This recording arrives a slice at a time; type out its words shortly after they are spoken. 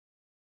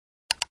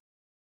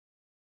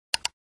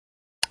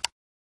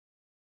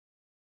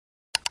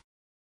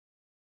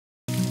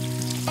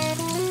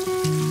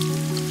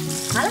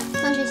好了，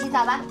放水洗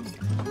澡吧。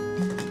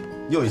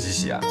又一起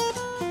洗啊？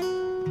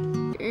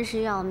真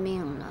是要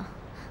命了，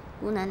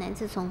姑奶奶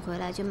自从回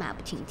来就马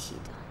不停蹄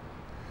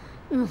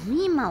的，容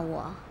易吗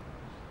我？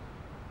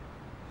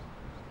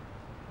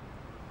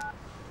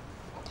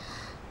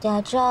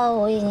贾照，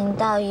我已经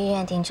到医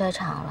院停车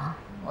场了，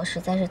我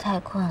实在是太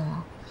困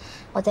了，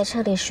我在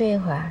车里睡一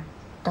会儿，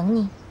等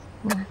你。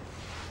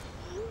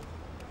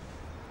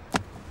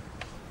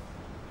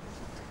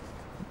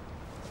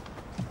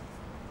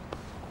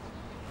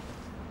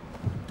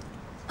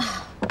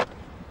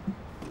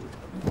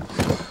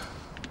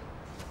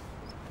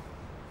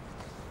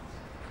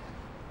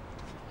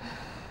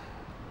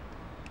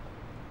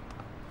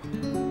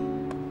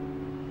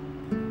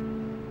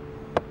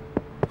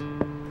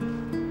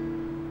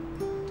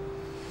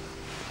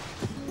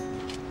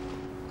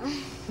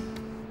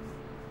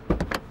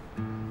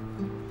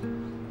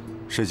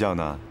睡觉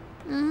呢？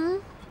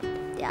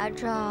贾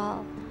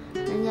照，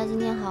人家今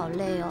天好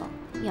累哦，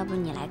要不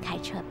你来开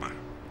车吧？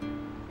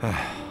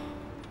哎，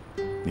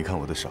你看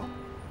我的手。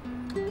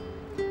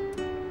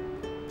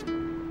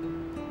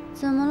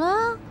怎么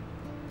了？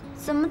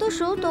怎么都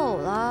手抖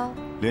了？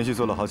连续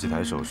做了好几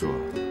台手术，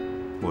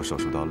我手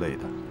术到累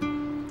的。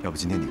要不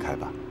今天你开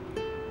吧？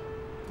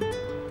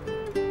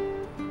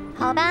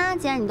好吧，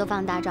既然你都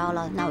放大招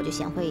了，那我就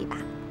先会一把。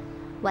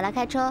我来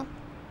开车。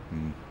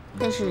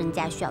但是人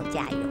家需要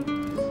加油。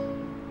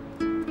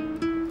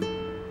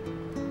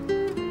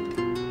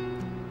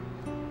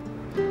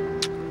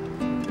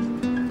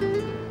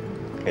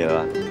可以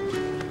了吧？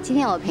今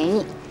天我陪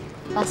你，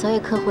把所有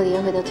客户的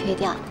优惠都推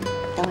掉。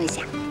等我一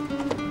下。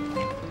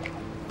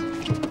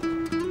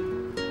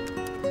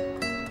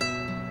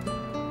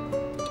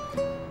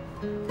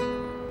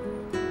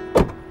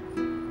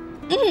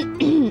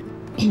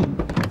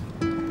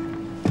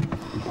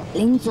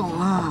林总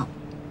啊，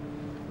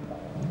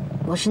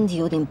我身体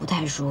有点不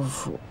太舒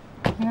服，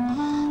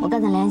我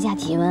刚才量一下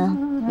体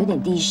温，有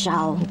点低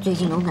烧，最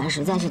近流感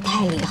实在是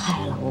太厉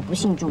害了，我不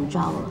幸中招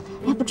了。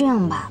要不这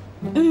样吧，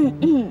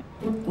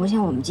我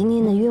想我们今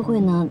天的约会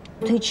呢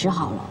推迟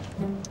好了，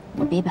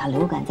我别把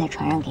流感再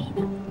传染给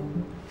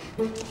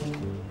你。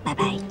拜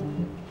拜。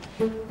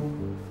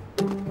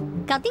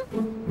搞定。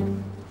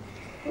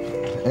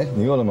哎，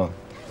你饿了吗？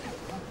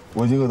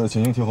我已经饿到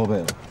前胸贴后背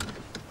了。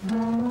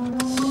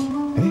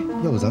哎，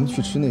要不咱们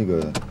去吃那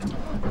个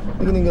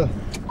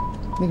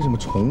什么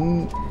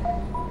虫？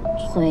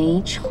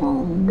蛔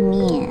虫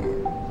面。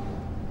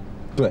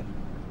对，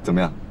怎么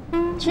样？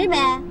吃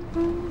呗，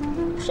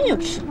吃就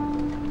吃，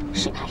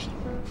谁怕谁？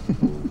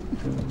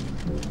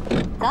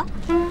走。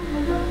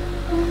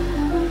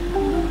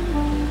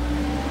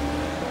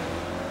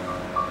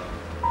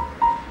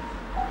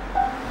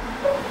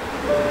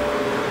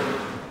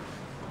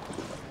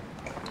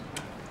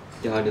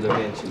一号牛肉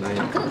面，请慢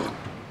用。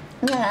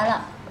你也来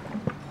了。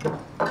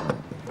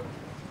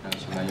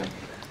请慢用。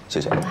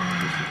谢谢。哇。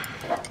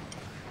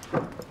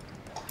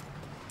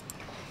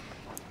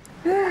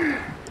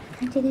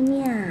看这个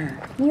面啊，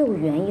又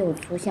圆又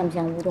粗，像不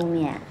像乌冬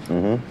面？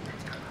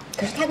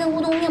可是它跟乌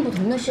冬面不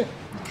同的是，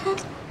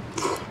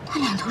它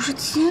两头是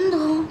尖的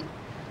哦。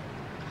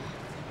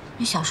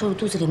你小时候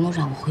肚子里没有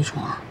长过蛔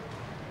虫啊？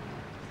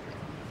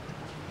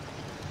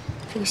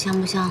这个像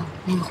不像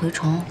那个蛔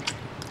虫？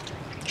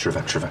吃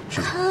饭。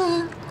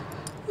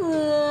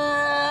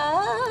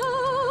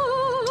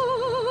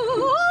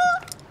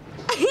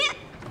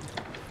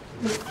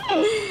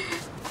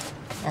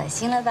恶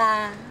心了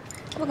吧？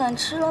不敢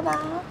吃了吧？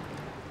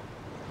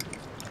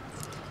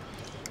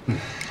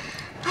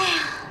哎呀，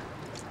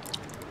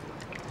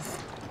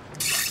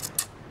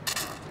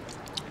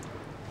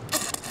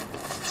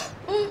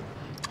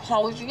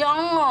好香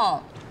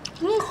哦，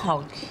真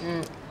好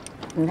吃。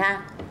你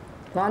看，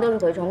同样都是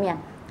蛔虫面，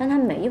但它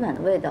每一碗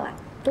的味道啊，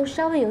都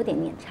稍微有点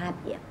差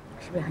别，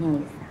是不是很有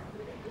意思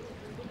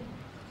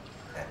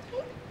啊？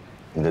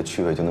你的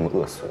趣味就那么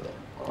恶俗了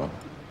啊？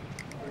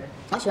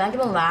我喜欢这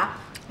么玩，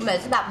我每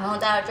次把朋友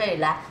带到这里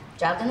来，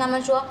只要跟他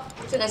们说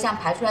这个像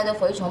排出来的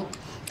蛔虫，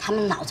他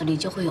们脑子里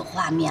就会有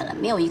画面了，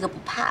没有一个不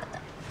怕的。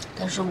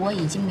但是我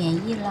已经免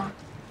疫了，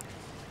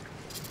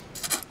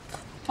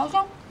好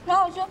香，很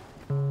好吃。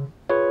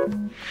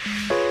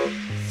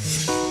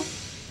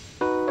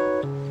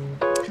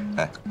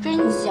哎，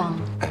真香。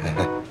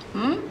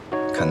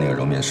看那个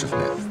揉面师傅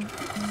那样。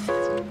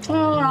这是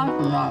干什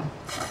么？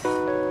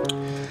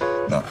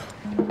那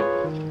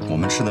我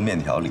们吃的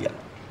面条里啊，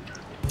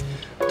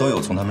都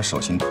有从他们手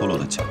心脱落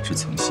的角质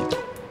层细胞。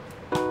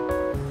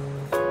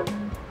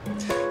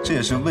这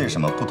也是为什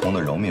么不同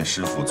的揉面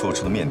师傅做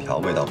出的面条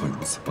味道会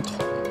如此不同，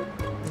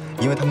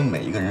因为他们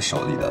每一个人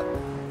手里的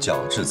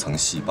角质层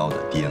细胞的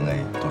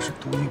DNA 都是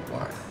独一无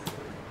二的。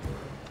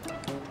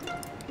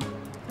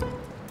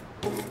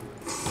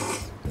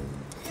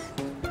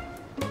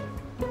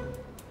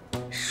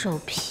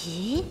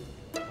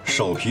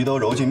手皮都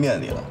揉进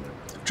面里了，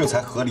这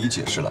才合理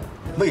解释了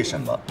为什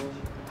么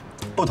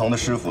不同的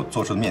师傅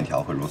做出的面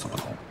条会如此不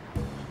同。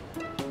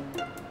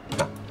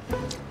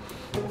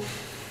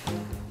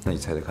那你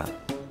猜猜看，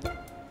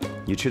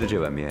你吃的这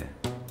碗面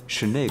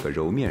是那个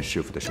揉面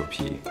师傅的手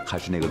皮，还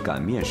是那个擀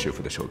面师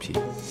傅的手皮？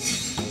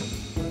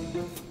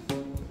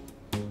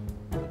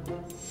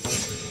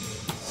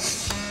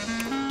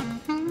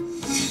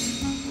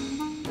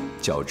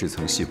角质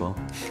层细胞。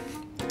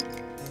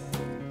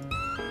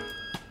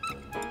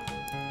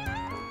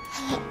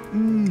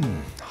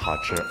好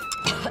吃，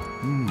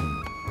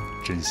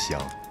真香。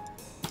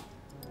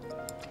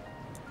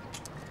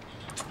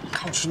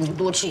好吃你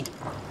多吃一点，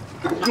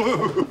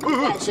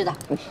不爱吃的。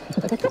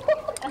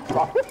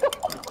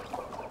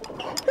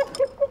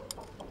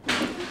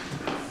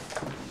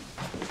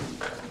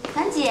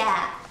樊姐，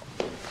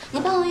你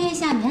帮我约一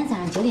下明天早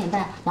上9点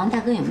半，王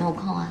大哥有没有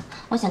空啊？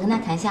我想跟他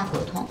谈一下合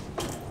同。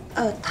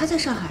他在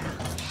上海啊。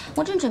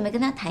我正准备跟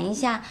他谈一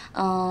下，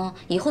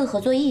以后的合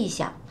作意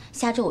向。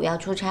下周我要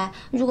出差，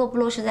如果不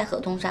落实在合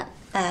同上，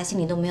大家心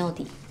里都没有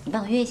底。你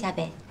帮我约一下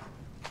呗。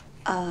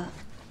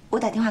我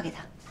打电话给他。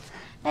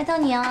拜托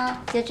你哦，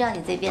就知道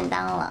你最便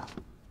当了。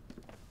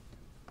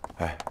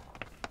哎，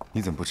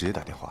你怎么不直接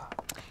打电话？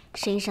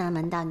生意上的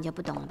门道你就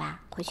不懂了吧？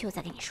回去我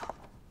再跟你说。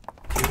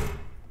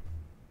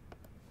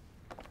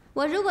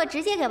我如果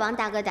直接给王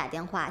大哥打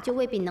电话，就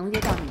未必能约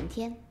到明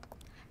天。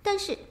但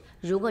是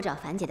如果找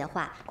樊姐的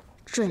话，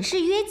准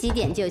是约几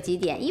点就几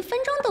点，1分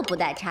钟都不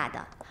带差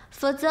的。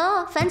否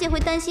则樊姐会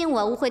担心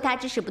我误会她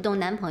支持不动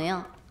男朋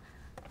友。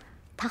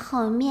她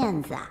好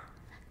面子啊，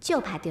就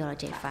怕丢了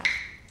这份儿。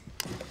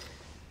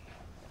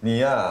你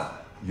呀，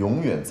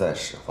永远在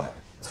使坏，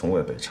从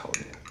未被超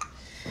越。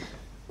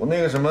我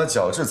那个什么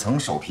角质层、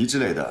手皮之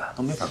类的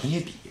都没法跟你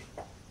比。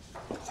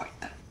坏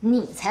蛋！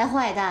你才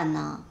坏蛋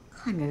呢！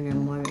看着人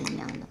模人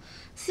样的，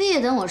非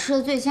得等我吃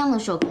的最香的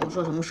时候跟我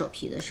说什么手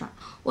皮的事儿。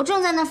我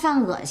正在那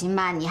犯恶心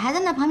吧，你还在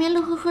那旁边乐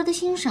呵呵的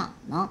欣赏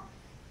呢。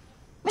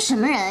那什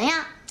么人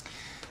呀？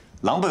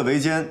狼狈为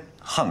奸，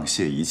沆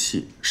瀣一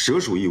气，蛇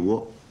鼠一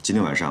窝。今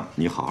天晚上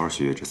你好好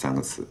学学这3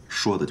个词，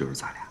说的就是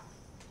咱俩。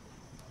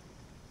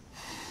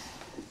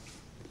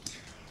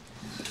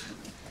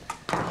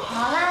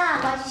好啦，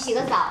我要去洗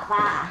个澡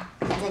吧。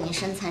看在你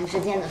身残志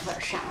坚的份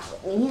上，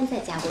明天再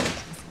加过一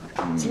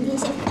趟。今天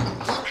先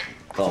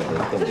道德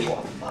更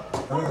广嘛。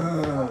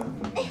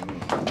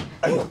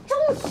哎呦，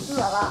冻死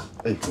了！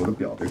哎，我的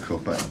表被磕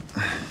坏了。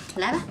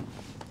来吧。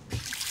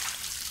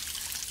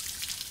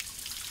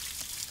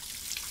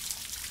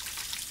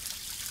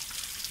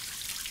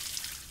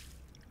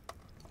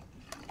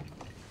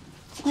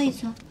搓一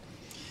搓。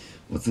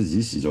我自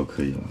己洗就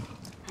可以了。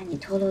把你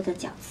脱落的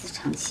角质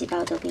层细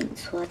胞都给你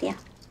搓掉。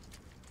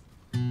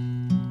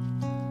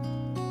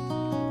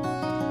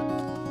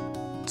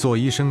做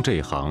医生这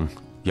一行，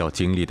要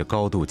经历的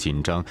高度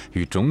紧张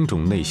与种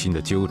种内心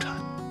的纠缠，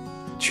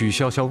曲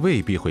筱绡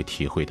未必会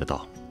体会得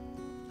到。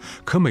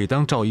可每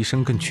当赵医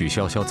生跟曲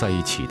筱绡在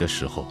一起的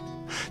时候，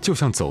就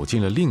像走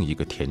进了另一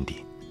个天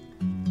地。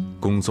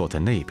工作在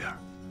那边，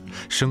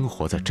生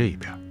活在这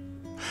边，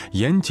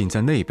严谨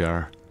在那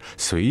边，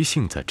随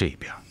性在这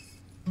边。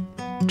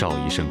赵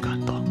医生感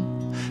到，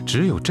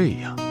只有这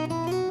样，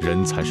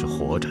人才是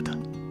活着的，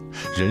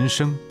人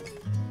生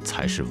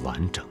才是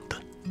完整的。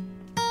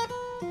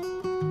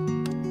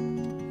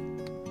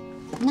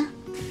那，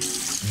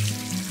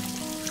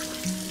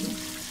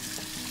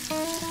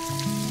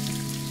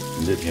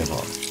你这挺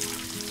好，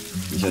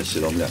一下洗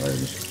了我们2个人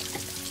的水。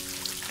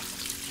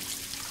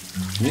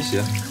你也洗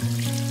啊。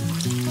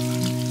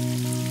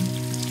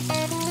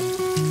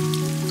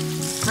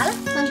好了，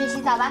放学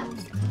洗澡吧。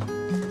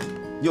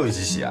又一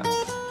起洗啊？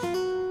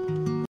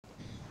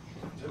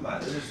这买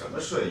的是什么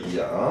睡衣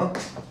啊？啊？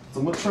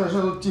怎么穿上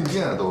都静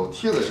电啊？都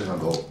贴在身上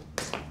都。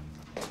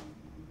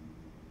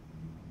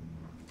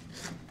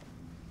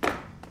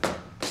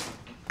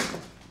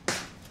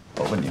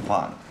我问你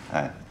话呢，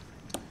哎。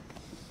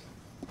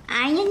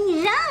哎呀，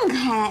你让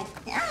开，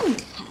让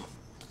开！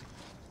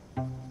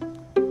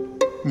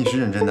你是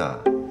认真的啊？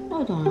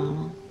那当然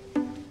了。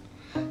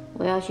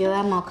我要学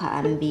外贸考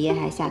MBA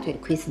还下腿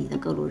亏死你的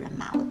各路人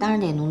马，我当然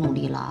得努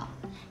力了。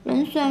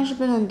人虽然是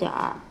笨了点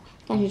儿，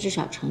但是至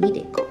少诚意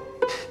得够。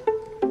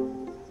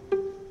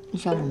你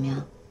笑什么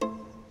呀？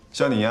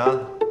像你呀，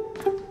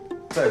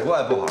在国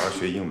外不好好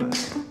学英文，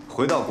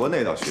回到国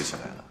内倒学起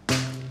来了，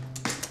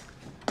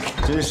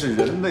真是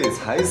人为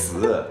财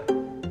死。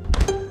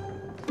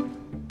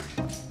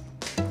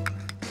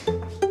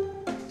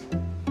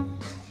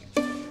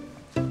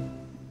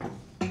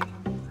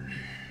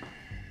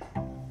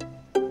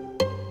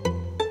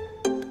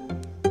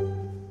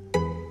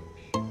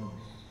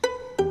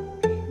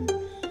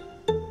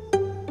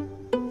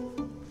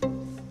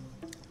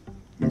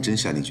真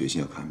下定决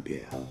心要考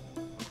MBA 啊？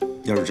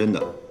要是真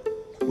的，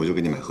我就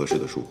给你买合适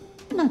的书。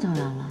那当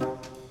然了，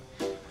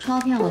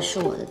钞票是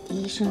我的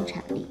第一生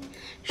产力，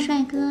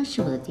帅哥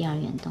是我的第2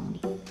原动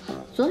力。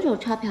左手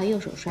钞票，右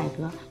手帅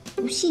哥，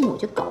不信我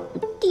就搞不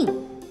定。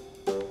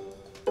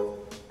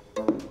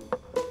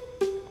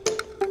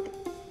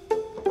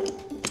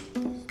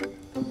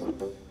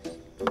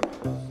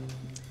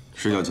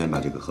睡觉前把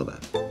这个喝完，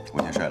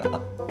我先睡了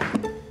啊。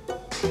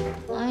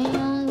哎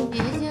呀，你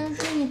别先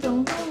睡，你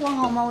等等我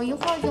好吗？我一会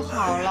儿就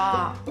好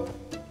了。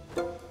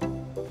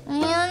哎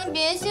呀。呀，你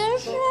别先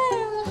睡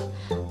啊。